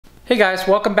Hey guys,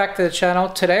 welcome back to the channel.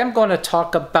 Today I'm going to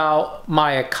talk about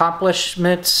my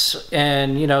accomplishments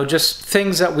and just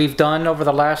things that we've done over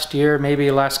the last year, maybe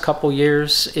the last couple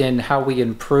years, in how we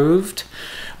improved.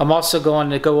 I'm also going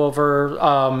to go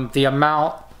over the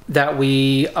amount that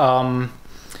we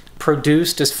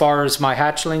produced as far as my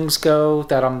hatchlings go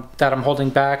that I'm holding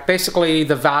back. Basically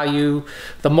the value,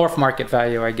 the morph market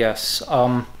value, I guess.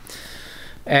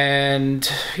 And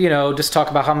just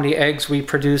talk about how many eggs we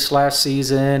produced last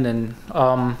season, and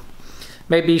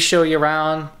maybe show you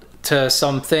around to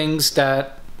some things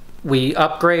that we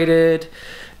upgraded,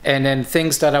 and then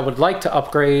things that I would like to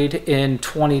upgrade in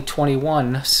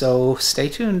 2021. So stay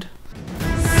tuned.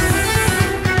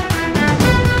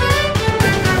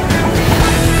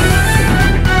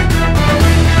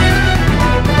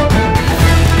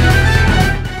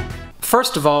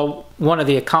 First of all, one of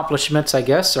the accomplishments, I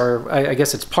guess, or I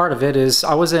guess it's part of it, is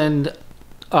I was in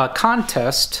a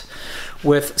contest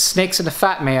with Snakes and the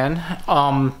Fat Man.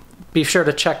 Be sure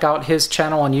to check out his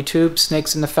channel on YouTube,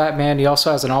 Snakes and the Fat Man. He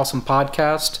also has an awesome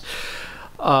podcast.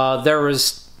 There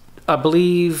was, I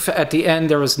believe, at the end,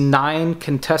 there was 9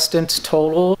 contestants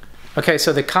total. Okay,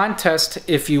 so the contest,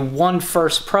 if you won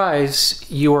first prize,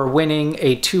 you are winning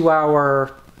a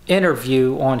 2-hour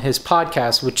interview on his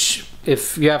podcast, which,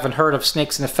 if you haven't heard of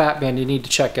Snakes and the Fat Man, you need to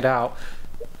check it out.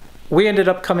 We ended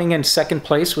up coming in second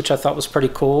place, which I thought was pretty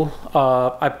cool.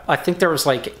 I think there was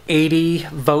like 80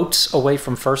 votes away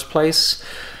from first place.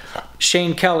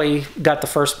 Shane Kelly got the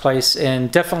first place,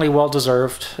 and definitely well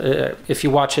deserved. If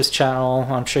you watch his channel,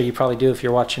 I'm sure you probably do if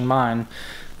you're watching mine,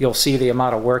 you'll see the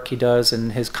amount of work he does,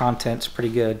 and his content's pretty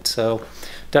good. So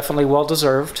definitely well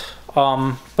deserved.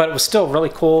 But it was still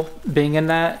really cool being in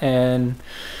that, and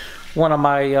one of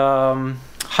my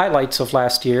highlights of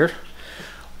last year.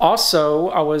 Also,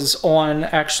 I was on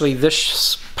actually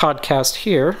this podcast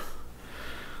here,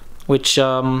 which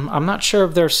I'm not sure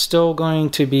if they're still going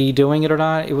to be doing it or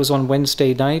not. It was on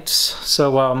Wednesday nights,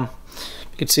 so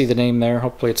you can see the name there.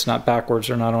 Hopefully it's not backwards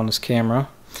or not on this camera.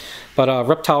 But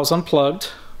Reptiles Unplugged,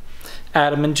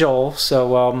 Adam and Joel,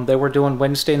 so they were doing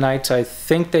Wednesday nights. I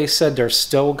think they said they're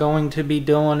still going to be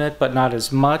doing it, but not as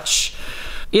much.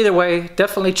 Either way,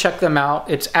 definitely check them out.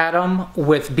 It's Adam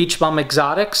with Beach Bum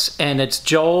Exotics, and it's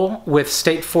Joel with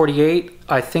State 48.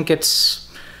 I think it's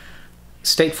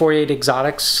State 48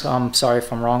 Exotics. Sorry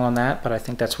if I'm wrong on that, but I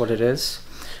think that's what it is.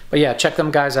 But yeah, check them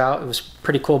guys out. It was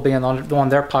pretty cool being on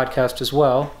their podcast as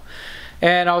well.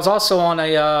 And I was also on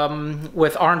a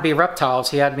with R&B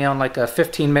Reptiles. He had me on like a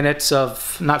 15 minutes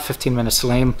of, not 15 minutes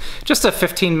lame, just a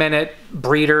 15-minute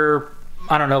breeder,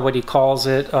 I don't know what he calls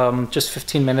it, just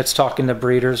 15 minutes talking to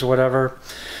breeders or whatever.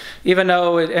 Even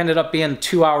though it ended up being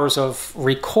 2 hours of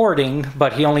recording,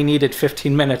 but he only needed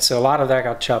 15 minutes, so a lot of that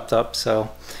got chopped up.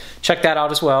 So check that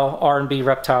out as well, R&B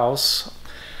Reptiles.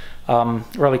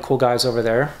 Really cool guys over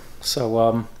there.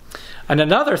 So, and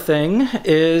another thing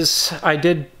is I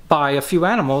did buy a few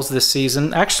animals this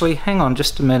season. Actually, hang on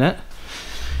just a minute.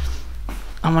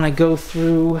 I'm gonna go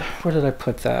through, where did I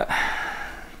put that?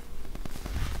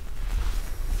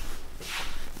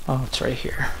 Oh, it's right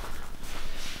here.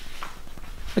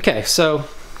 Okay, so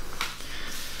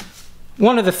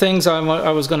one of the things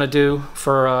I was going to do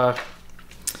for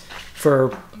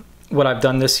what I've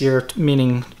done this year,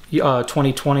 meaning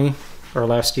 2020 or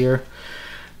last year,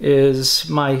 is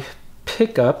my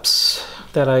pickups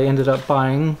that I ended up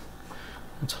buying.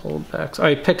 Let's hold back. All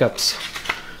right, pickups.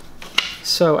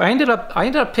 So I ended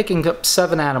up picking up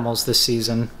 7 animals this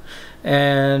season.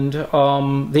 And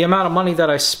the amount of money that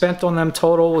I spent on them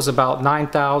total was about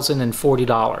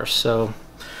 $9,040. So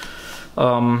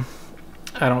I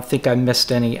don't think I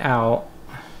missed any out.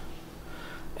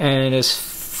 And as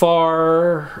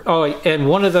far, oh, and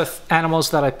one of the animals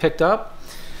that I picked up,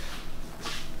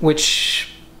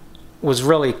 which was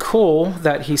really cool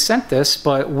that he sent this,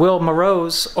 but Will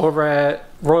Moreau's over at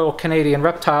Royal Canadian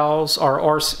Reptiles, or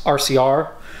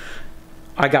RCR,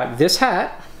 I got this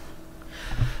hat.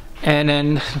 And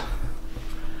then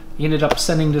he ended up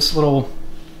sending this little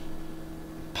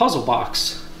puzzle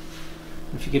box.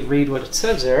 If you could read what it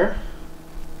says there.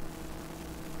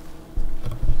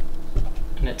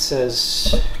 And it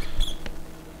says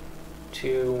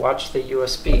to watch the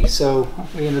USB. So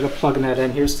we ended up plugging that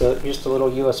in. Here's the little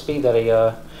USB that he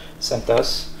sent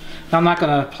us. Now I'm not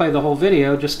going to play the whole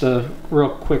video, just a real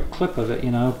quick clip of it,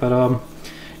 but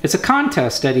it's a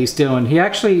contest that he's doing. He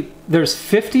actually, there's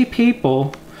 50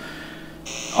 people.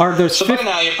 Or there's so by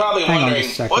now you're probably wondering,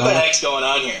 what the heck's going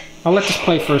on here? I'll let this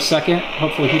play for a second.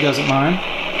 Hopefully he doesn't mind.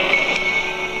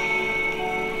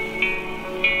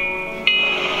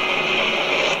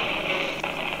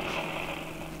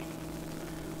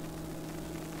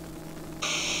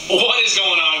 What is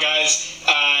going on, guys?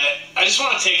 I just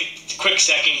want to take a quick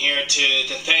second here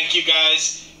to thank you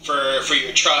guys for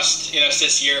your trust in us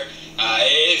this year.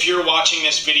 If you're watching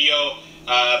this video,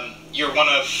 you're one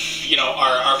of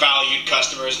our valued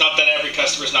customers. Not that every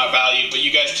customer is not valued, but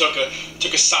you guys took a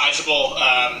sizable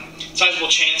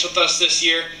chance with us this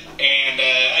year, and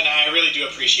I really do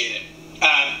appreciate it.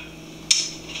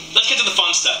 Let's get to the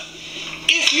fun stuff.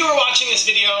 If you were watching this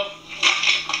video,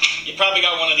 you probably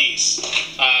got one of these.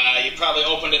 You probably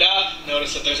opened it up,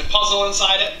 noticed that there's a puzzle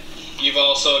inside it. You've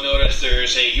also noticed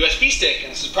there's a USB stick,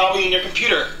 and this is probably in your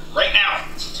computer right now.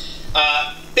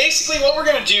 Basically, what we're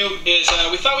gonna do is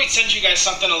we thought we'd send you guys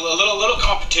something, a little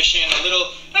competition, a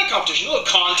little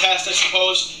contest, I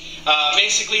suppose.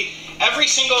 Basically, every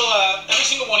single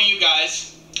one of you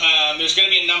guys, there's gonna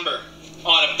be a number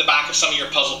on the back of some of your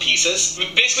puzzle pieces.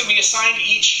 Basically, we assigned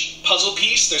each puzzle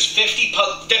piece. There's 50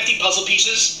 puzzle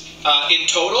pieces in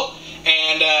total,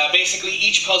 and basically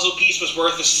each puzzle piece was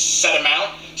worth a set amount.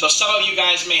 So some of you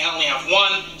guys may only have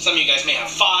one, some of you guys may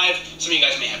have 5, some of you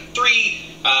guys may have 3.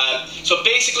 So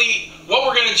basically, what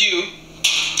we're gonna do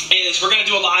is we're gonna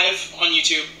do a live on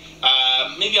YouTube.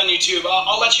 Maybe on YouTube.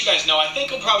 I'll let you guys know. I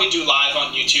think we'll probably do live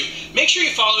on YouTube. Make sure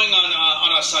you're following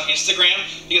on us on Instagram,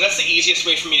 because that's the easiest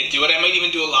way for me to do it. I might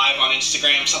even do a live on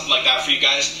Instagram, something like that for you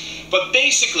guys. But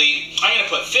basically, I'm going to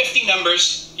put 50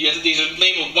 numbers. These are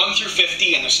labeled 1 through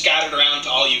 50, and they're scattered around to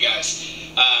all you guys.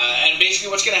 And basically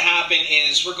what's going to happen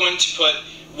is we're going to put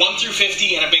 1 through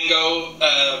 50 in a bingo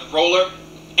roller,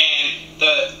 and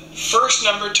the first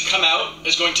number to come out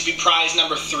is going to be prize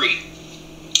number 3.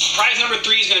 Prize number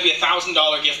 3 is going to be a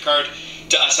 $1,000 gift card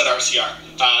to us at RCR.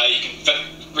 You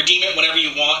can redeem it whenever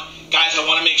you want. Guys, I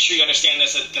want to make sure you understand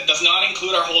this. That does not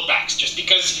include our holdbacks. Just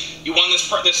because you won this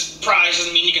prize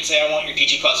doesn't mean you can say, I want your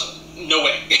DG puzzle. No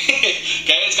way.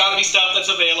 Okay, it's got to be stuff that's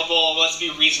available. Let's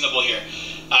be reasonable here.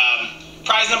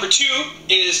 Prize number 2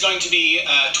 is going to be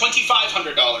a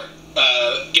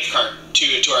 $2,500 gift card to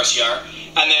RCR.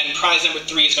 And then prize number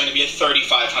 3 is going to be a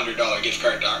 $3,500 gift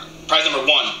card. Prize number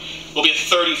 1 will be a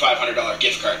 $3,500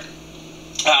 gift card.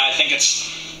 I think it's,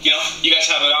 you guys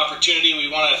have an opportunity. We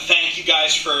want to thank you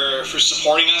guys for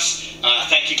supporting us.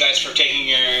 Thank you guys for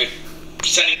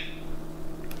sending.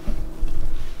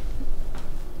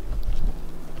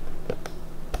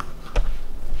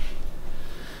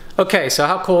 Okay, so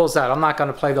how cool is that? I'm not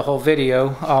going to play the whole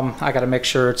video. I got to make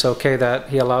sure it's okay that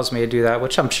he allows me to do that,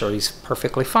 which I'm sure he's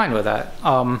perfectly fine with that.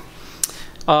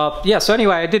 Yeah, so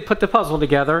anyway, I did put the puzzle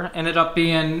together. Ended up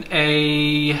being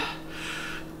a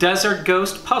desert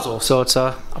ghost puzzle. So it's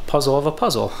a puzzle of a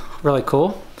puzzle. Really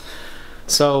cool.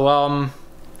 So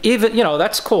even,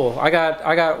 that's cool. I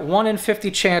got 1 in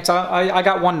 50 chance. I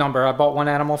got one number. I bought one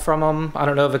animal from him. I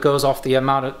don't know if it goes off the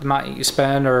amount you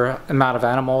spend or amount of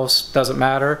animals. Doesn't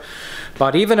matter.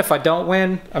 But even if I don't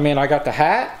win, I mean, I got the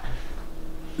hat,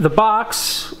 the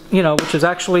box, which is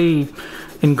actually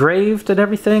engraved and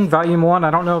everything, volume 1.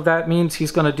 I don't know if that means he's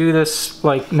going to do this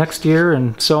like next year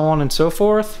and so on and so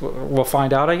forth. We'll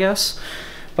find out, I guess.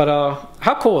 But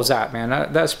how cool is that, man?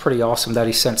 That's pretty awesome that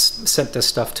he sent this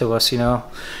stuff to us.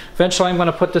 Eventually I'm going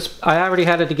to put this, I already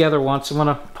had it together once. I'm going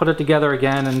to put it together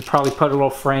again and probably put a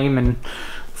little frame and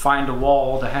find a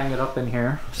wall to hang it up in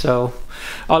here. So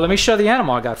let me show the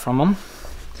animal I got from him.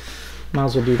 Might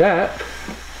as well do that.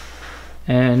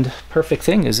 And perfect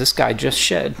thing is this guy just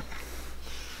shed.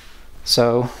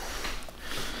 So,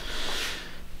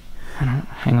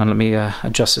 hang on, let me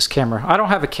adjust this camera. I don't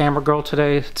have a camera girl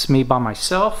today. It's me by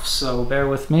myself, so bear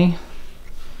with me.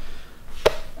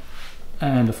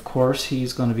 And of course,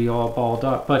 he's going to be all balled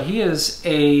up. But he is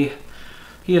a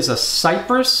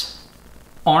Cypress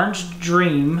Orange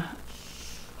Dream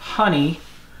Honey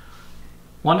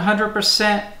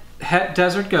 100% Het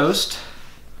Desert Ghost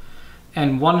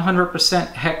and 100%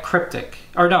 Het Cryptic.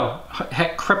 Or no,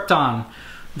 Het Krypton.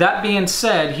 That being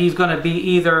said, he's going to be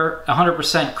either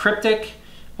 100% cryptic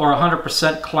or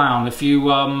 100% clown. If you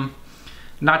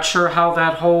not sure how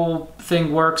that whole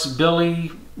thing works, Billy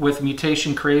with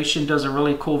Mutation Creation does a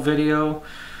really cool video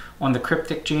on the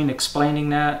cryptic gene explaining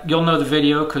that. You'll know the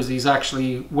video because he's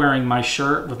actually wearing my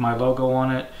shirt with my logo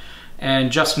on it.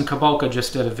 And Justin Kabolka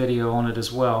just did a video on it as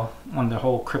well, on the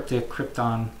whole cryptic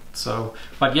krypton. So,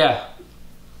 but yeah,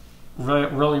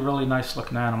 really nice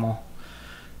looking animal.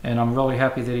 And I'm really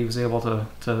happy that he was able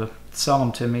to sell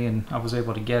them to me, and I was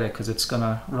able to get it because it's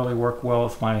gonna really work well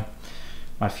with my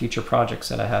future projects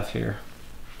that I have here.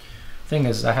 Thing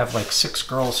is, I have like 6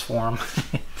 girls for them.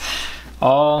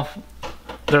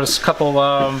 There's a couple,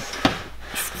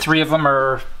 3 of them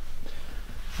are,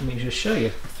 let me just show you.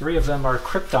 3 of them are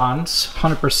Kryptons,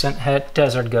 100% Het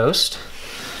Desert Ghost.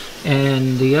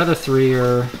 And the other 3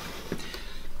 are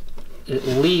at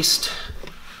least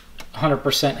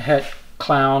 100% het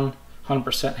clown,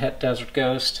 100% het desert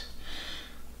ghost.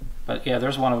 But yeah,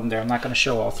 there's one of them there. I'm not going to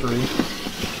show all 3.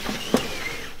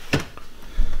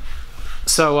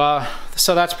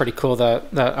 So that's pretty cool that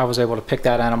I was able to pick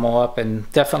that animal up,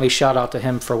 and definitely shout out to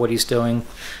him for what he's doing.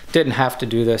 Didn't have to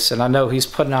do this, and I know he's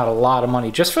putting out a lot of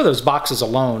money just for those boxes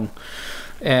alone.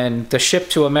 And the ship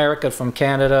to America from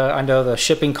Canada, I know the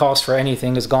shipping cost for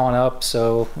anything has gone up,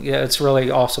 so yeah, it's really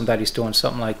awesome that he's doing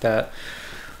something like that.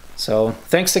 So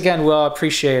thanks again, Will. I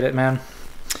appreciate it, man.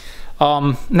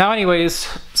 Now anyways,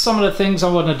 some of the things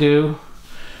I want to do.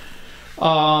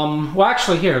 Well,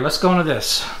 actually, here, let's go into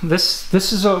this. This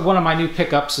is one of my new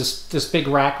pickups, this big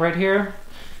rack right here.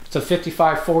 It's a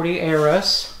 5540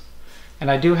 ARS, and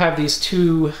I do have these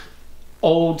 2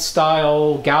 old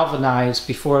style galvanized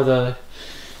before the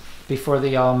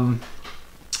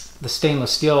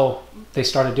stainless steel. They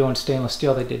started doing stainless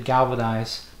steel, they did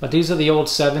galvanized. But these are the old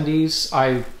 70s.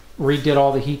 I redid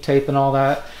all the heat tape and all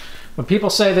that. When people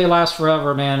say they last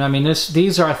forever, man, I mean,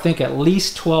 these are, I think, at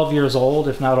least 12 years old,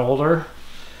 if not older.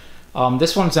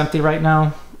 This one's empty right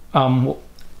now.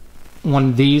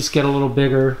 When these get a little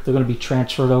bigger, they're going to be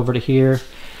transferred over to here.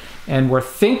 And we're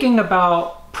thinking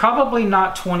about probably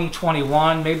not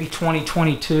 2021, maybe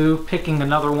 2022, picking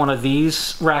another one of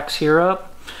these racks here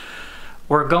up.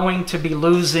 We're going to be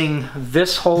losing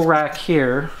this whole rack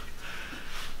here.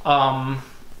 I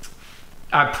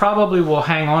probably will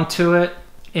hang on to it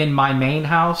in my main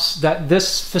house.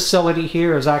 This facility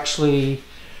here is actually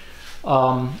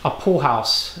a pool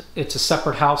house. It's a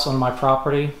separate house on my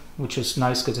property, which is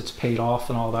nice because it's paid off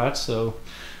and all that, so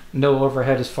no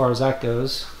overhead as far as that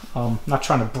goes. Not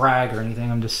trying to brag or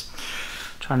anything, I'm just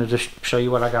trying to just show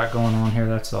you what I got going on here,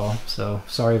 that's all. So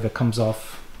sorry if it comes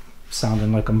off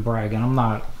sounding like I'm bragging. I'm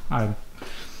not. I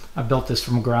built this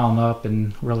from ground up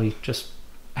and really just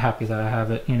happy that I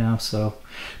have it, you know. So,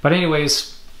 but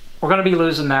anyways, we're going to be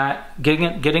losing that,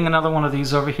 getting another one of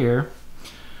these over here.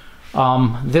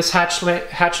 This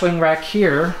hatchling rack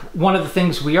here, one of the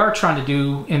things we are trying to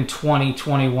do in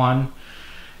 2021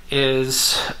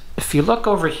 is, if you look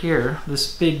over here,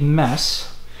 this big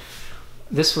mess,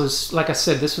 this was, like I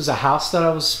said, this was a house that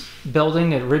I was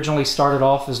building. It originally started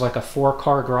off as like a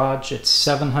 4-car garage. It's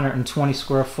 720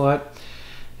 square foot.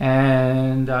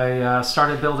 And I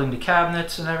started building the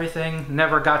cabinets and everything.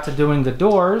 Never got to doing the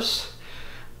doors.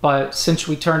 But since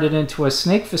we turned it into a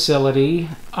snake facility,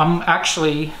 I'm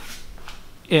actually,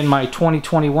 in my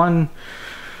 2021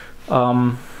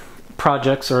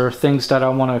 projects or things that I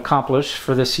want to accomplish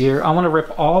for this year, I want to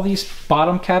rip all these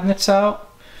bottom cabinets out,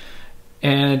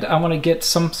 and I want to get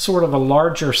some sort of a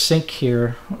larger sink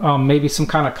here, maybe some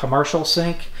kind of commercial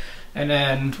sink. And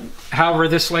then however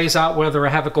this lays out, whether I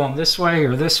have it going this way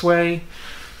or this way,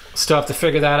 still have to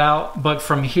figure that out. But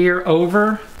from here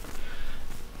over,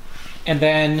 and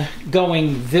then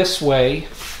going this way,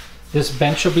 this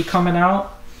bench will be coming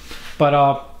out. But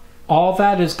all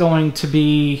that is going to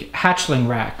be hatchling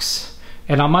racks.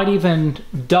 And I might even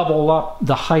double up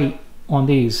the height on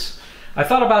these. I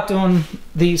thought about doing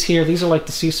these here. These are like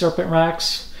the sea serpent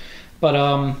racks. But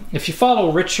if you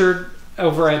follow Richard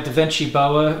over at Da Vinci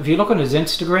Boa, if you look on his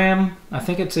Instagram, I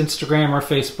think it's Instagram or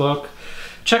Facebook,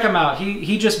 check him out.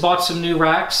 He just bought some new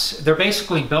racks. They're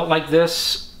basically built like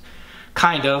this,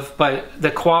 kind of, but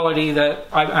the quality that,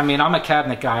 I mean, I'm a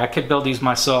cabinet guy. I could build these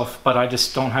myself, but I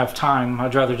just don't have time.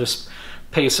 I'd rather just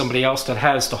pay somebody else that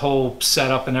has the whole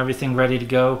setup and everything ready to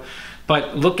go.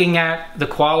 But looking at the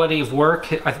quality of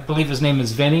work, I believe his name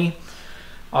is Vinny,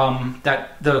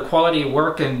 that the quality of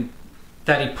work and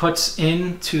that he puts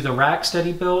into the racks that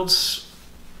he builds,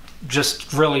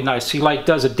 just really nice. He like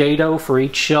does a dado for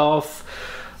each shelf.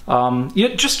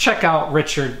 You just check out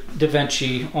Richard Da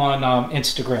Vinci on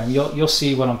Instagram. You'll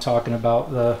see what I'm talking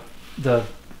about, the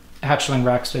hatchling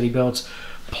racks that he builds.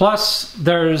 Plus,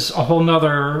 there's a whole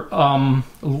nother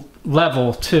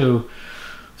level too,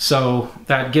 so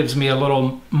that gives me a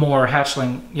little more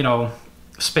hatchling, you know,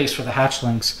 space for the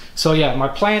hatchlings. So yeah, my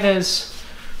plan is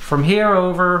from here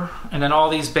over, and then all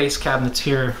these base cabinets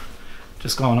here,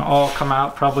 just going to all come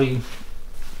out, probably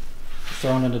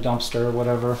thrown in the dumpster or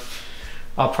whatever.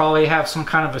 I'll probably have some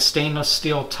kind of a stainless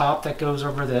steel top that goes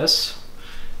over this.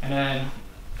 And then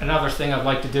another thing I'd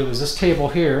like to do is this table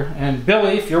here. And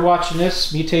Billy, if you're watching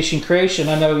this, Mutation Creation,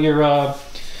 I know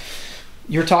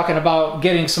you're talking about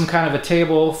getting some kind of a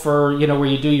table for, you know, where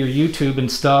you do your YouTube and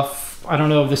stuff. I don't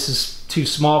know if this is too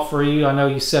small for you. I know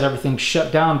you said everything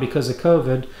shut down because of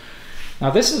COVID. Now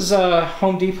this is a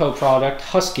Home Depot product,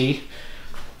 Husky.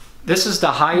 This is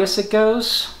the highest it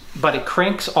goes. but it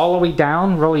cranks all the way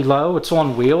down really low. It's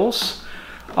on wheels.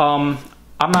 I'm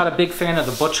not a big fan of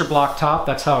the butcher block top.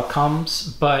 That's how it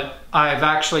comes, but I've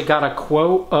actually got a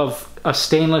quote of a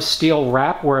stainless steel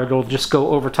wrap where it'll just go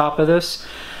over top of this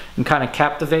and kind of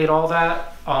captivate all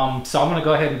that. So I'm gonna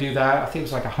go ahead and do that. I think it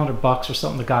was like $100 or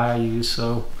something, the guy I use.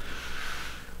 So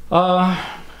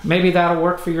maybe that'll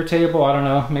work for your table. I don't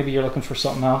know. Maybe you're looking for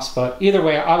something else, but either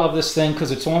way, I love this thing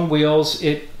because it's on wheels.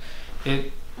 It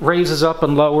raises up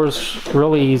and lowers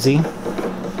really easy,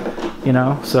 you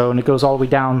know. So, and it goes all the way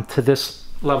down to this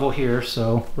level here.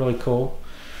 So really cool.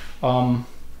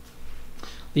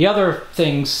 The other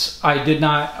things I did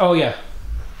not. Oh yeah,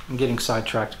 I'm getting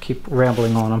sidetracked. Keep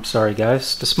rambling on. I'm sorry,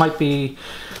 guys. This might be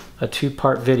a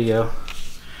two-part video.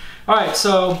 All right,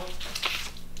 so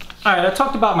I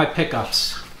talked about my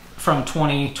pickups from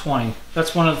 2020.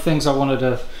 That's one of the things I wanted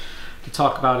to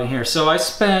talk about in here. So I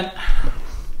spent,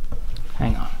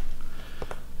 hang on.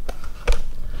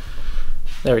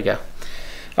 There we go.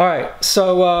 All right,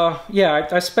 so yeah,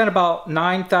 I spent about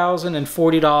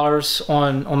 $9,040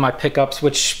 on my pickups,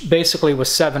 which basically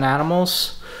was 7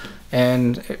 animals,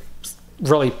 and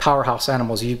really powerhouse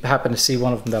animals. You happen to see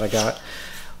one of them that I got.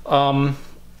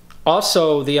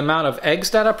 Also, the amount of eggs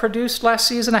that I produced last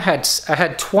season, I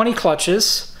had 20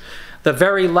 clutches. The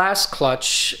very last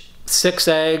clutch, 6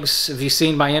 eggs. If you've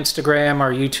seen my Instagram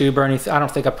or YouTube or anything, I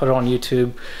don't think I put it on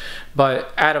YouTube,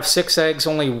 but out of 6 eggs,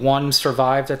 only 1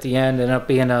 survived at the end, ended up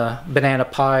being a banana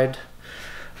pied.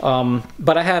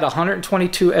 But I had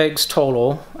 122 eggs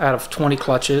total out of 20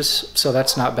 clutches, so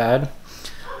that's not bad.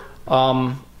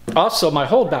 Also, my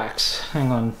holdbacks,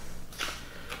 hang on.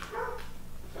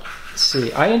 Let's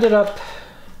see, I ended up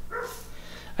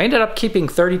keeping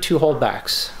 32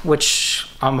 holdbacks, which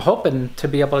I'm hoping to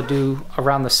be able to do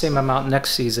around the same amount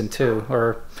next season too,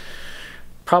 or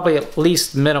probably at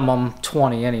least minimum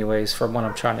 20 anyways for what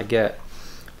I'm trying to get.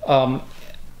 Now,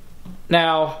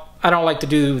 I don't like to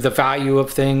do the value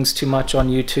of things too much on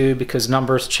YouTube because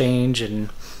numbers change and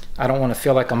I don't want to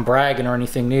feel like I'm bragging or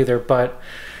anything neither, but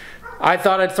I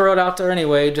thought I'd throw it out there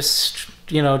anyway, just,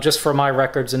 you know, just for my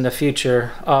records in the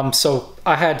future. So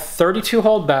I had 32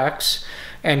 holdbacks,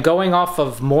 and going off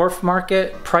of Morph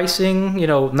Market pricing, you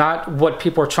know, not what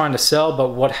people are trying to sell, but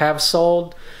what have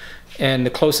sold, and the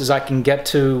closest I can get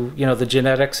to, you know, the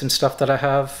genetics and stuff that I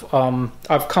have,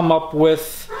 I've come up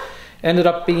with, ended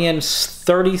up being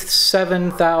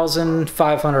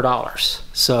 $37,500.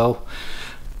 So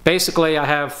basically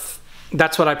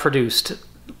that's what I produced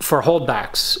for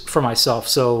holdbacks for myself.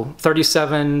 So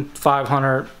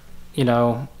 $37,500, you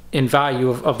know, in value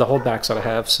of the holdbacks that I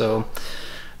have. So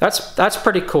that's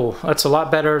pretty cool. That's a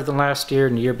lot better than last year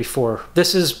and the year before.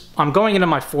 I'm going into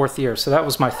my 4th year, so that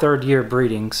was my 3rd year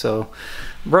breeding. So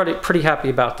I'm pretty happy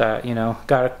about that, you know.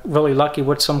 Got really lucky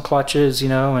with some clutches, you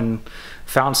know, and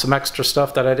found some extra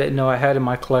stuff that I didn't know I had in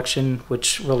my collection,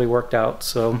 which really worked out.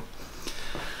 So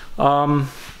now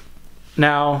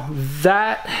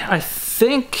that, I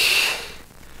think,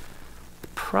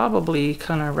 probably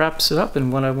kind of wraps it up in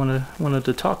what I wanted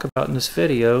to talk about in this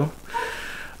video.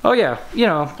 Oh yeah, you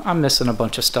know, I'm missing a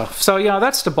bunch of stuff. So yeah,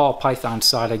 that's the ball python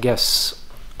side, I guess.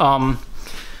 Some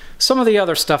of the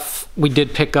other stuff we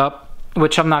did pick up,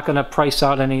 which I'm not going to price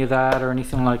out any of that or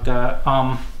anything like that.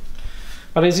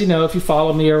 But as you know, if you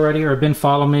follow me already or have been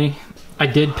following me, I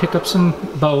did pick up some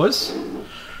boas.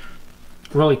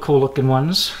 Really cool looking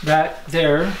ones. That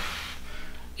there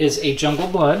is a Jungle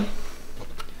Blood.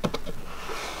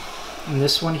 And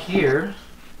this one here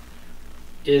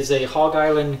is a Hog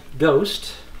Island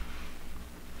Ghost.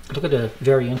 Look at the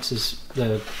variances,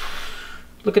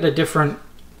 look at the different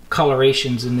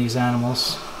colorations in these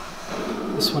animals.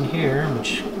 This one here,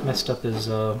 which messed up his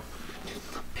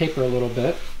paper a little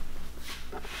bit.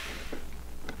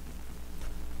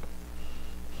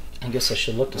 I guess I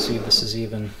should look to see if this is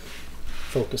even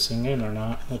focusing in or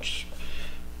not, which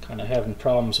kind of having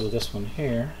problems with this one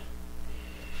here.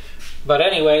 But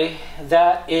anyway,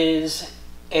 that is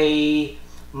a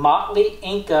Motley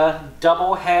Inca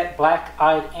double het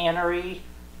black-eyed anery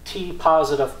T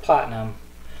positive platinum.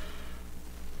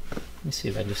 Let me see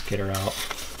if I just get her out.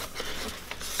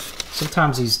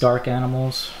 Sometimes these dark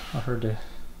animals are hard to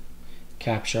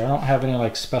capture. I don't have any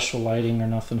like special lighting or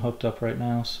nothing hooked up right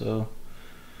now, so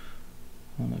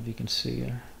I don't know if you can see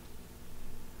her.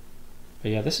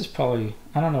 But yeah, this is probably,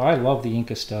 I don't know, I love the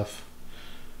Inca stuff.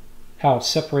 How it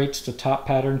separates the top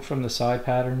pattern from the side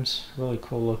patterns. Really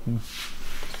cool looking.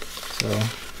 So,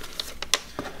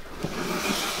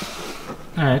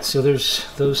 alright, so there's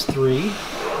those 3.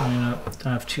 I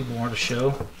have 2 more to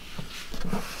show.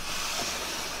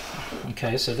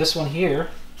 Okay, so this one here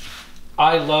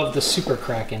I love the Super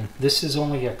Kraken. This is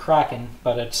only a Kraken,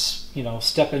 but it's, you know,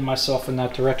 stepping myself in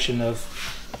that direction of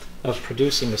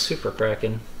producing a Super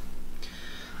Kraken.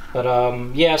 But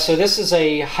yeah, so this is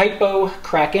a Hypo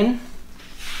Kraken.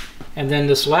 And then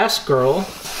this last girl,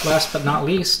 last but not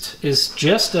least, is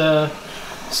just a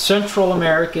Central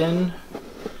American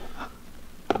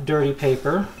dirty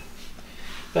paper.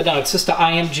 But no, it's just an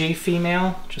IMG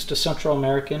female, just a Central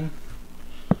American.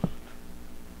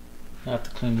 I have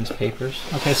to clean these papers.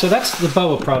 Okay, so that's the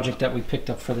boa project that we picked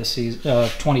up for this season,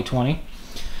 2020. And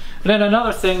then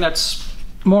another thing that's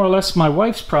more or less my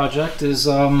wife's project is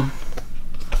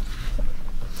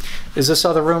this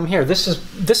other room here. This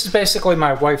is basically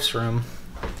my wife's room.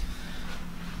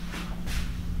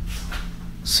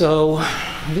 So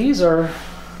these are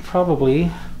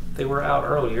probably, they were out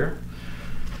earlier.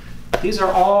 These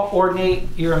are all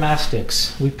ornate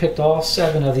Uromastics. We picked all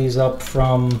 7 of these up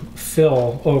from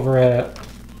Phil over at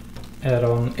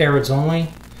Arids Only. I'm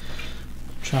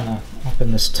trying to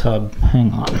open this tub.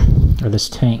 Hang on, or this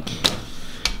tank.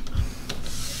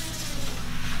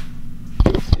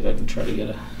 Let's see if I can try to get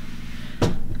a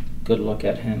good look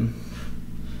at him.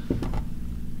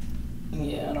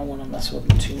 Yeah, I don't want to mess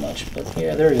with him too much, but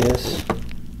yeah, there he is.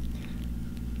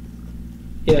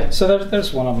 Yeah, so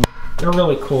there's one of them. They're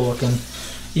really cool looking.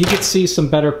 You could see some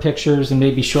better pictures and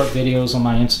maybe short videos on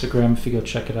my Instagram if you go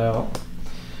check it out.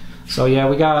 So yeah,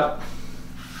 we got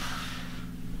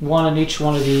one in each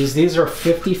one of these. These are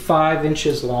 55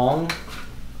 inches long.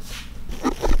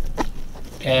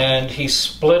 And he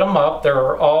split them up.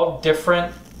 They're all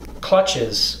different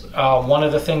clutches. One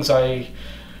of the things I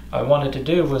wanted to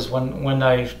do was when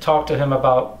I talked to him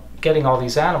about getting all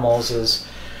these animals is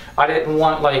I didn't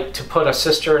want like to put a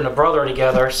sister and a brother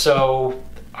together, so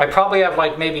I probably have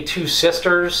like maybe 2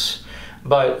 sisters,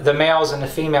 but the males and the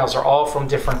females are all from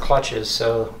different clutches,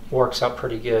 so it works out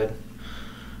pretty good.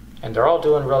 And they're all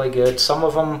doing really good. Some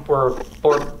of them were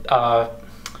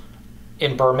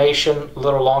in Burmation a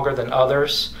little longer than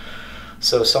others,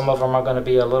 so some of them are going to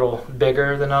be a little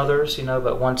bigger than others, you know.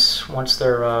 But once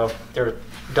they're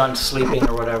done sleeping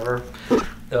or whatever,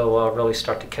 they'll really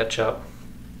start to catch up.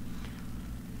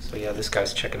 So yeah, this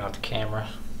guy's checking out the camera.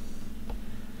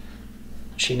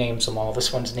 She names them all.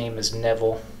 This one's name is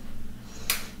Neville.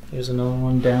 Here's another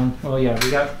one down. Oh yeah,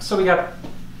 we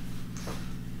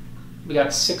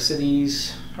got 6 of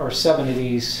these, or 7 of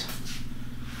these,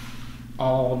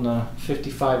 all in the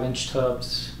 55-inch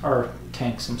tubs, or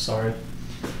tanks, I'm sorry.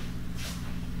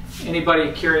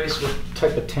 Anybody curious what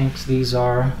type of tanks these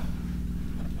are?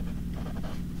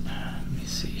 Let me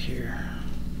see here.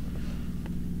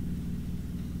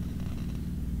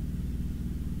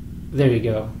 There you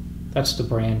go. That's the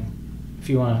brand, if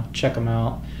you want to check them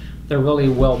out. They're really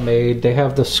well made. They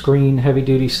have the screen, heavy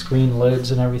duty screen lids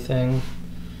and everything.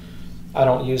 I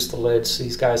don't use the lids, so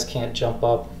these guys can't jump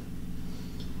up.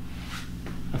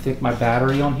 I think my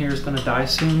battery on here is going to die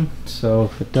soon, so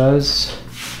if it does,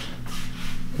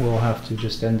 we'll have to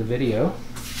just end the video.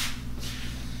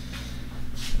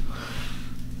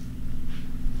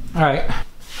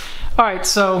 Alright,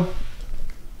 so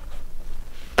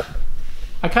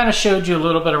I kind of showed you a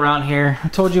little bit around here. I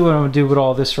told you what I'm going to do with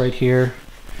all this right here.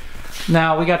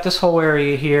 Now we got this whole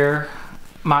area here.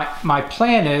 My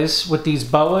plan is with these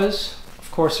boas, of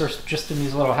course they're just in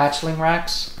these little hatchling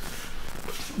racks.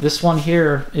 This one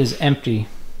here is empty.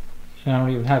 I don't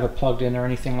even have it plugged in or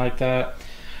anything like that.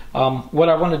 What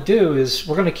I want to do is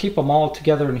we're going to keep them all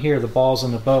together in here, the balls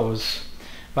and the boas.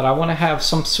 But I want to have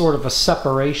some sort of a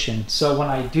separation. So when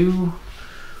I do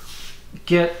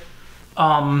get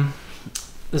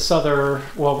this other,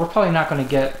 well, we're probably not going to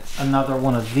get another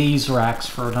one of these racks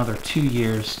for another 2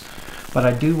 years. But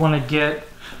I do want to get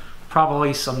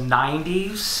probably some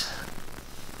 90s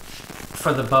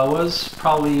for the boas.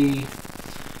 Probably,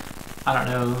 I don't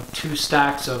know, 2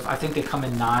 stacks of, I think they come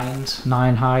in 9s,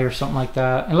 9 high or something like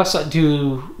that. Unless I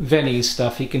do Vinny's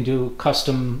stuff, he can do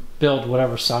custom build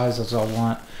whatever sizes I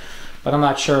want. But I'm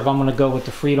not sure if I'm going to go with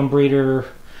the Freedom Breeder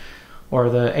or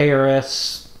the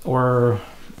ARS or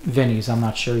Vinny's. I'm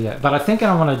not sure yet. But I think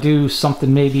I want to do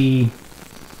something maybe,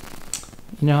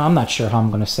 you know, I'm not sure how I'm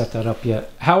going to set that up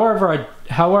yet. However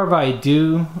I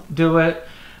do it,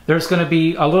 there's going to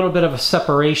be a little bit of a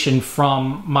separation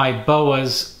from my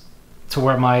boas to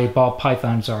where my ball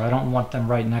pythons are. I don't want them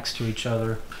right next to each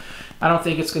other. I don't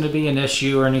think it's going to be an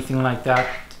issue or anything like that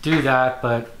to do that,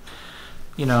 but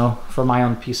you know, for my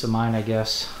own peace of mind, I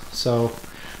guess. So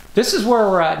this is where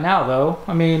we're at now, though.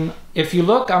 I mean, if you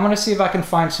look, I'm going to see if I can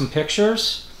find some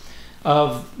pictures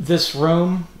of this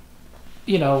room,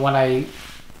 you know, when I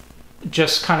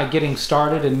just kind of getting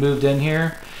started and moved in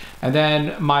here. And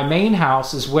then my main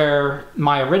house is where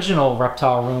my original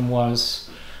reptile room was.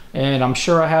 And I'm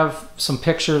sure I have some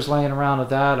pictures laying around of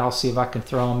that. I'll see if I can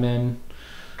throw them in.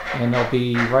 And they'll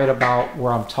be right about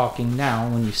where I'm talking now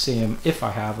when you see them, if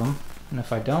I have them. And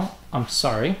if I don't, I'm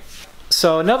sorry.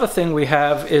 So another thing we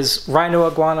have is rhino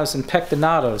iguanas and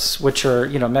pectinatas, which are,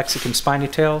 you know, Mexican spiny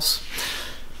tails.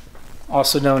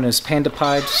 Also known as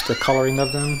pandapides, the coloring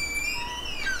of them.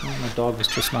 Oh, my dog was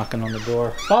just knocking on the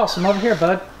door. Boss, I'm over here,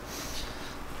 bud.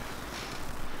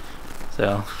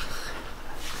 So,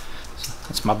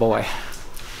 that's my boy.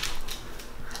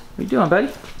 What you doing, buddy?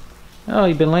 Oh,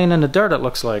 you've been laying in the dirt, it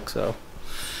looks like, so.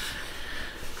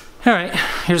 Alright,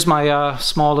 here's my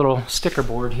small little sticker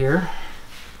board here.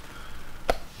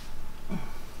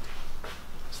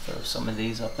 Let's throw some of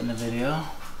these up in the video.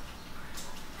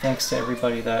 Thanks to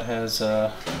everybody that has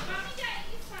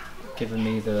given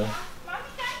me the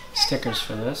stickers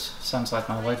for this. Sounds like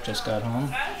my wife just got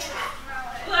home.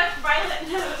 Look, Violet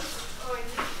knows.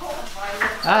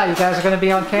 Ah, you guys are going to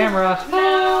be on camera.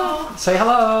 No. Say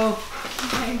hello.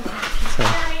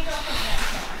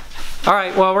 All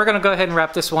right, well, we're going to go ahead and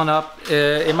wrap this one up.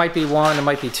 It might be one, it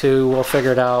might be two. We'll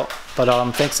figure it out.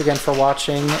 But thanks again for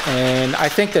watching. And I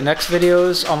think the next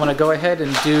videos, I'm going to go ahead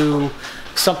and do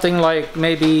something like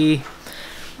maybe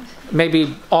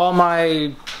all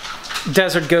my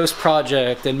Desert Ghost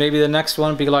project, and maybe the next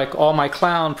one be like all my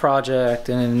clown project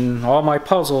and all my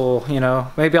puzzle, you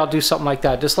know. Maybe I'll do something like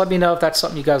that. Just let me know if that's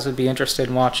something you guys would be interested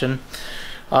in watching.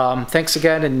 Thanks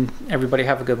again, and everybody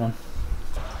have a good one.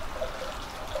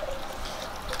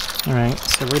 Alright,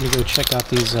 so we're going to go check out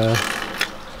these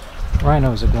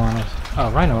rhino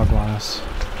iguanas.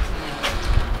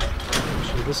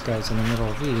 Actually, this guy's in the middle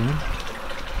of eating.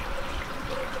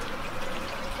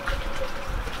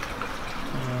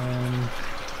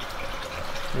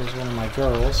 Here's one of my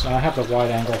girls. Now, I have the wide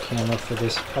angle camera for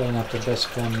this. Probably not the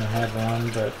best one to have on,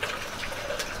 but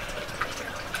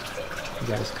you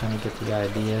guys kind of get the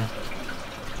idea.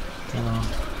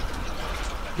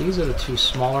 These are the two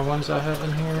smaller ones I have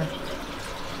in here.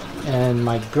 And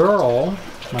my girl,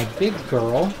 my big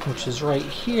girl, which is right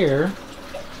here,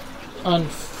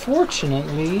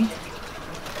 unfortunately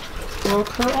broke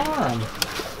her arm.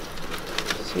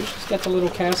 So she's got the little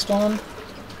cast on.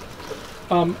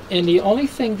 And the only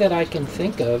thing that I can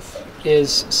think of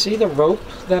is, see the rope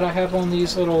that I have on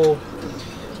these little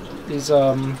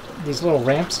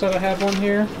ramps that I have on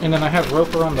here, and then I have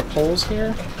rope around the poles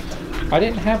here. I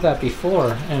didn't have that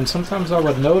before, and sometimes I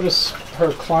would notice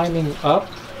her climbing up,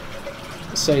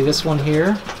 say this one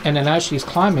here, and then as she's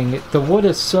climbing, the wood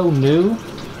is so new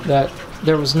that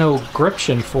there was no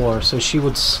gription for her, so she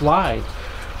would slide.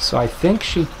 So I think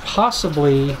she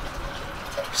possibly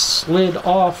slid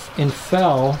off and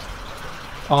fell.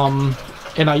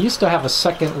 And I used to have a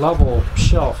second level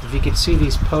shelf. If you could see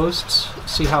these posts,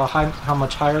 see how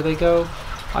much higher they go.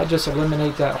 I just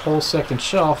eliminate that whole second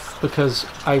shelf because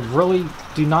I really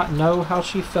do not know how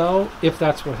she fell, if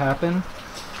that's what happened.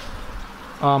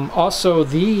 Also,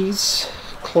 these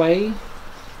are clay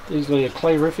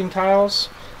roofing tiles.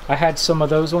 I had some of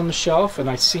those on the shelf, and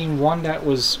I seen one that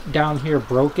was down here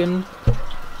broken.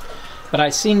 But I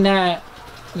seen that,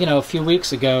 you know, a few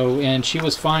weeks ago, and she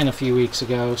was fine a few weeks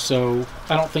ago, so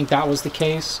I don't think that was the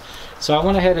case. So I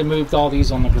went ahead and moved all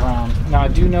these on the ground. Now I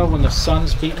do know when the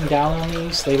sun's beating down on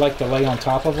these, they like to lay on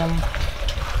top of them.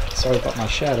 Sorry about my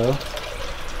shadow.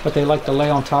 But they like to lay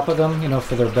on top of them, you know,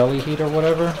 for their belly heat or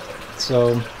whatever.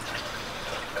 So,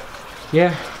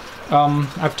 yeah.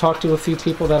 I've talked to a few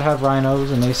people that have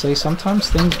rhinos, and they say sometimes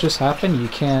things just happen. You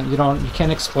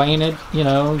can't explain it, you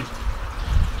know.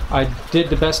 I did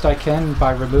the best I can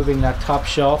by removing that top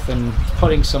shelf and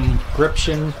putting some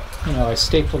gription. You know, I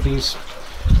stapled these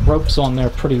ropes on there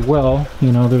pretty well.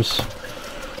 You know, there's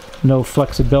no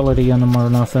flexibility in them or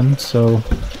nothing, so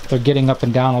they're getting up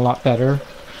and down a lot better.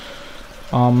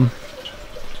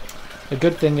 The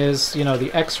good thing is, you know,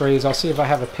 the x-rays, I'll see if I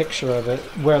have a picture of it,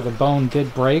 where the bone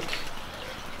did break.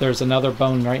 There's another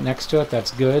bone right next to it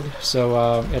that's good,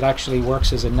 so it actually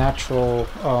works as a natural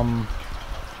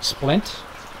splint.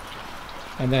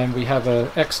 And then we have an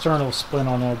external splint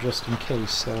on there just in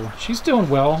case. So she's doing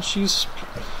well. She's,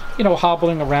 you know,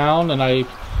 hobbling around, and I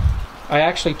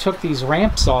actually took these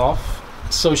ramps off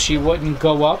so she wouldn't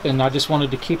go up, and I just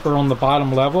wanted to keep her on the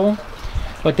bottom level.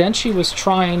 But then she was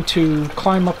trying to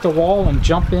climb up the wall and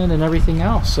jump in and everything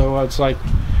else. So it's like,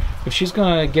 if she's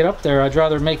going to get up there, I'd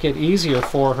rather make it easier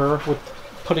for her with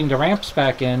putting the ramps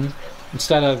back in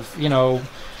instead of, you know,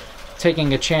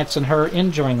 taking a chance in her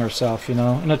injuring herself, you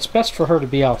know. And it's best for her to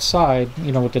be outside,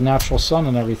 you know, with the natural sun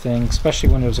and everything, especially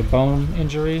when there's a bone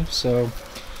injury. So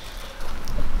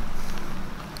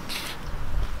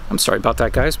I'm sorry about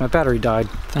that, guys. My battery died.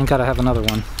 Thank God I have another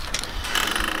one.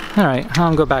 Alright,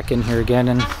 I'll go back in here again,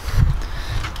 and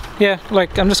yeah,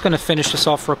 like, I'm just going to finish this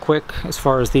off real quick as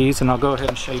far as these, and I'll go ahead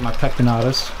and show you my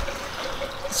pectinatas.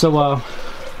 So,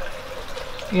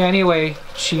 yeah, anyway,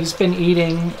 she's been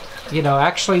eating, you know,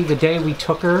 actually the day we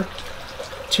took her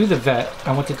to the vet,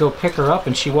 I went to go pick her up,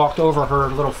 and she walked over her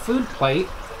little food plate,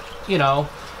 you know,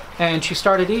 and she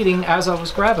started eating as I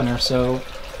was grabbing her, so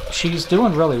she's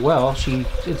doing really well.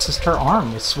 It's just her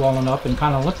arm is swollen up and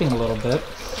kind of limping a little bit.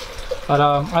 But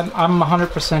I'm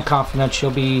 100% confident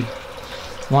she'll be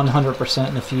 100%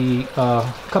 in a few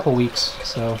couple weeks.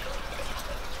 So,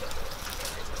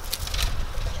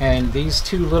 and these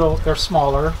two little, they're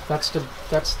smaller. That's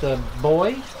the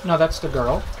boy. No, that's the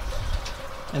girl.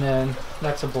 And then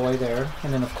that's a boy there.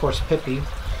 And then of course Pippi,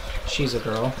 she's a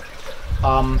girl.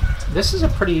 This is a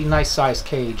pretty nice sized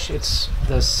cage.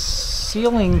 The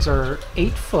ceilings are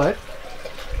 8 foot.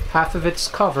 Half of it's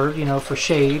covered, you know, for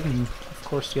shade, and of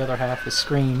course the other half is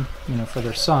screen, you know, for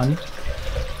their sun.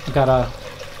 I got a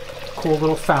cool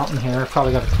little fountain here.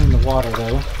 Probably got to clean the water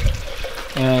though.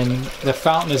 And the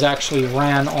fountain is actually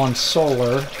ran on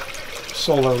solar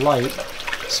light.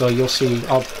 So you'll see.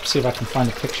 I'll see if I can find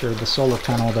a picture of the solar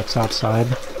panel that's outside.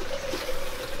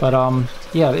 But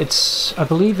yeah, I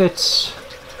believe it's,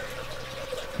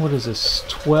 what is this,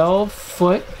 12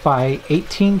 foot by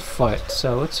 18 foot.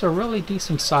 So it's a really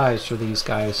decent size for these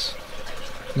guys.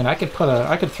 I mean, I could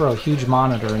throw a huge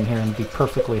monitor in here and be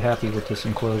perfectly happy with this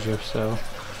enclosure. So,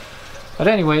 but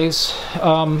anyways,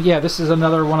 yeah, this is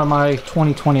another one of my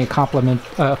 2020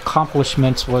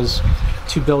 accomplishments, was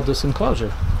to build this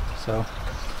enclosure. So,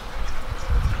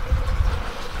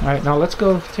 all right, now let's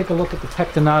go take a look at the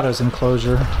pectinatas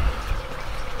enclosure.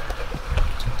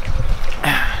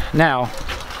 Now,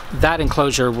 that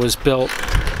enclosure was built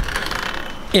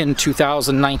in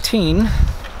 2019.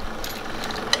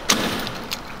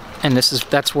 And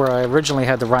that's where I originally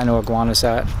had the rhino iguanas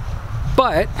at.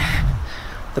 But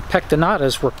the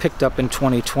pectinatas were picked up in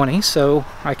 2020, so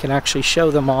I can actually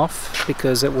show them off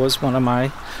because it was one of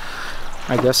my,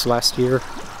 I guess, last year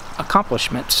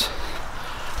accomplishments.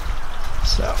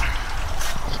 So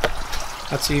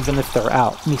that's even if they're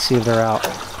out. Let me see if they're out.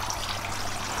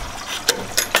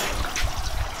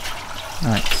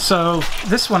 Alright, so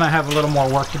this one I have a little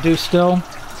more work to do still.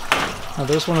 Now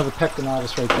there's one of the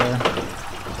pectinatas right there.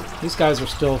 These guys are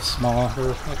still small. They're,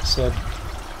 like I said,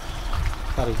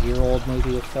 about a year old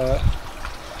maybe, if that.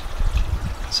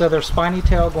 So they're spiny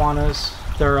tail iguanas.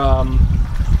 They're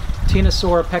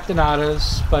Tenosaur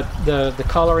pectinatas, but the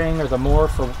coloring or the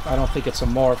morph, or I don't think it's a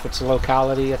morph, it's a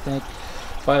locality, I think.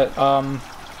 But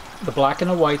the black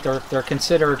and the white, they're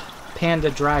considered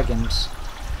panda dragons,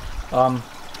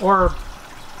 or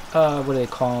what do they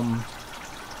call them?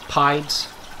 Pieds.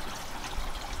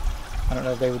 I don't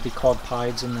know if they would be called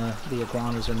pieds in the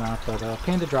iguanas or not, but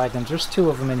panda dragons. There's 2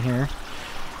 of them in here.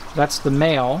 That's the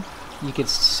male. You can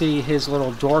see his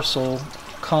little dorsal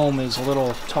comb is a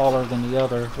little taller than the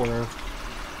other, where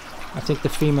I think the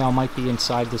female might be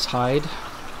inside this hide.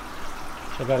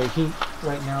 I got a heat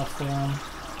right now for him.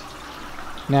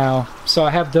 Now, so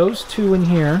I have those 2 in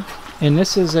here, and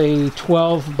this is a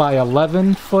 12 by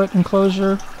 11 foot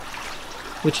enclosure,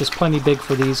 which is plenty big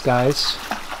for these guys.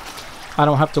 I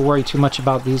don't have to worry too much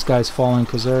about these guys falling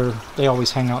because they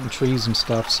always hang out in trees and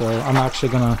stuff. So I'm actually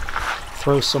gonna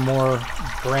throw some more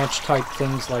branch type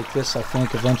things like this, I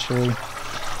think, eventually.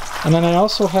 And then I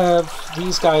also have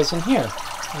these guys in here,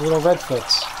 the little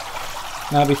redfoots.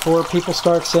 Now, before people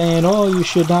start saying, "Oh, you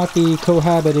should not be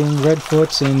cohabiting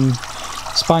redfoots and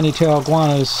spiny tail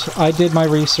iguanas," I did my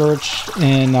research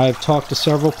and I've talked to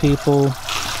several people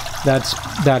that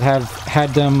have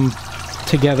had them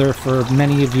together for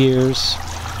many of years,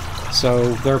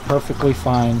 so they're perfectly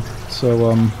fine.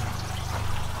 So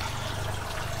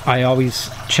I always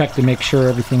check to make sure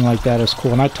everything like that is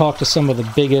cool. And I talked to some of the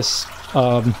biggest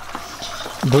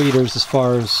breeders as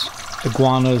far as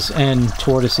iguanas and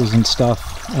tortoises and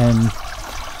stuff, and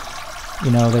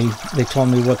you know, they told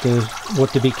me what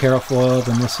to be careful of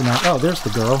and this and that. Oh, there's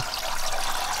the girl.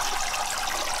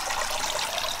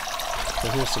 So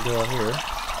here's the girl here.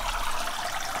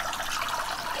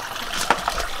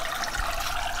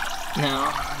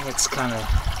 Now, it's kind of,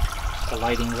 the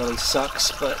lighting really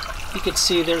sucks, but you can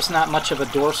see there's not much of a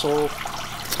dorsal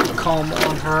comb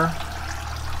on her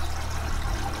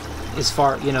as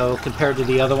far, you know, compared to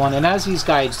the other one. And as these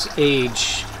guys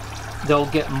age, they'll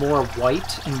get more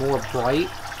white and more bright,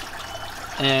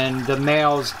 and the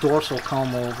male's dorsal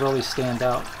comb will really stand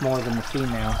out more than the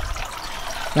female.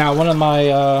 Now, one of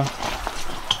my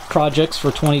projects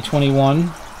for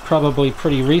 2021, probably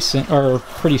pretty recent or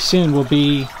pretty soon, will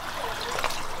be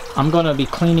I'm going to be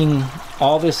cleaning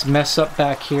all this mess up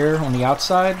back here on the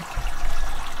outside,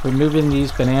 removing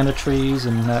these banana trees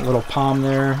and that little palm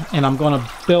there, and I'm going to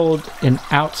build an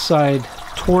outside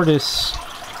tortoise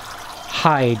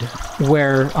hide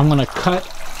where I'm going to cut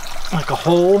like a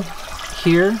hole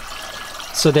here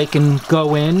so they can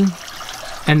go in,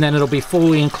 and then it'll be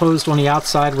fully enclosed on the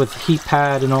outside with heat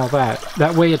pad and all that.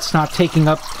 That way it's not taking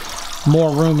up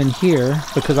more room in here,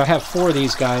 because I have 4 of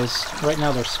these guys. Right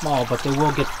now they're small, but they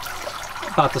will get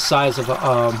about the size of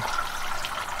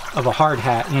a hard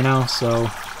hat, you know, so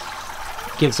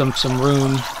gives them some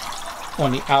room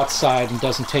on the outside and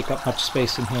doesn't take up much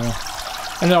space in here.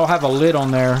 And then I'll have a lid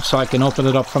on there so I can open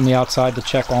it up from the outside to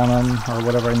check on them or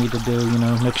whatever I need to do, you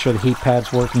know, make sure the heat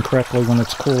pad's working correctly when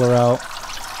it's cooler out.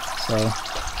 So,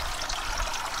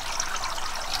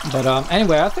 but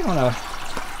anyway, I think I'm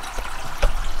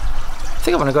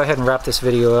gonna go ahead and wrap this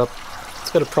video up.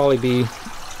 It's gonna probably be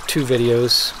 2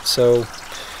 videos, so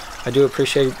I do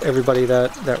appreciate everybody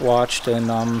that watched, and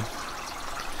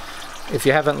if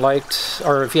you haven't liked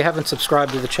or if you haven't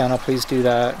subscribed to the channel, please do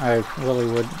that. I really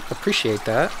would appreciate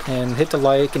that, and hit the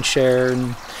like and share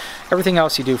and everything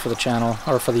else you do for the channel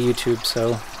or for the YouTube.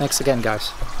 So thanks again,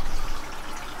 guys.